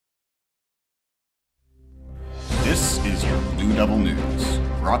Blue Devil News,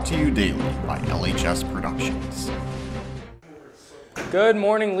 brought to you daily by LHS Productions. Good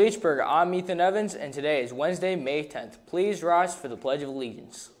morning, Leechburg. I'm Ethan Evans, and today is Wednesday, May 10th. Please rise for the Pledge of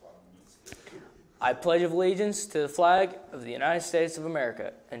Allegiance. I pledge allegiance to the flag of the United States of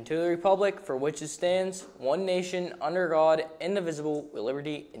America and to the republic for which it stands, one nation, under God, indivisible, with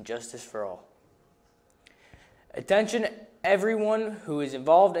liberty and justice for all. Attention everyone who is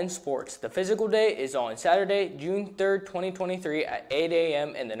involved in sports. The physical day is on Saturday, June 3rd, 2023 at 8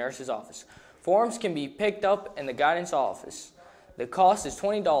 a.m. in the nurse's office. Forms can be picked up in the guidance office. The cost is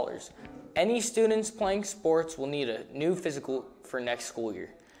 $20. Any students playing sports will need a new physical for next school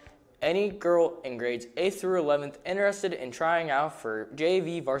year. Any girl in grades 8th through 11th interested in trying out for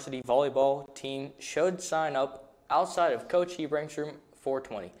JV varsity volleyball team should sign up outside of Coach Hebrank's room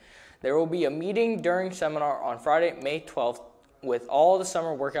 420. There will be a meeting during seminar on Friday, May 12th with all the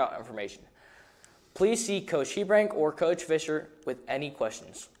summer workout information. Please see Coach Hebrank or Coach Fisher with any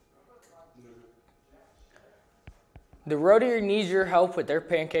questions. The Rotary needs your help with their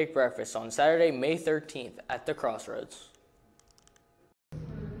pancake breakfast on Saturday, May 13th at the Crossroads.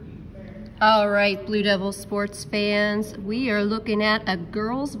 All right, Blue Devil sports fans, we are looking at a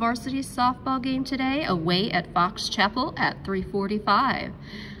girls varsity softball game today away at Fox Chapel at 3:45.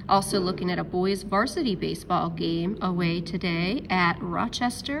 Also looking at a boys varsity baseball game away today at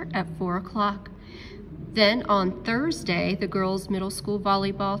Rochester at 4 o'clock. Then on Thursday, the girls middle school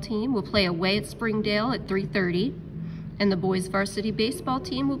volleyball team will play away at Springdale at 3:30. And the boys varsity baseball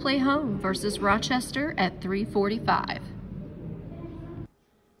team will play home versus Rochester at 3:45.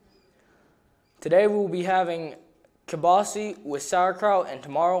 Today we will be having kibasi with sauerkraut, and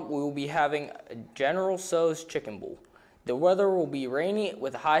tomorrow we will be having a General Tso's chicken bowl. The weather will be rainy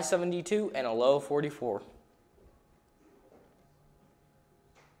with a high 72 and a low 44.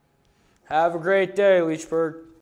 Have a great day, Leechburg.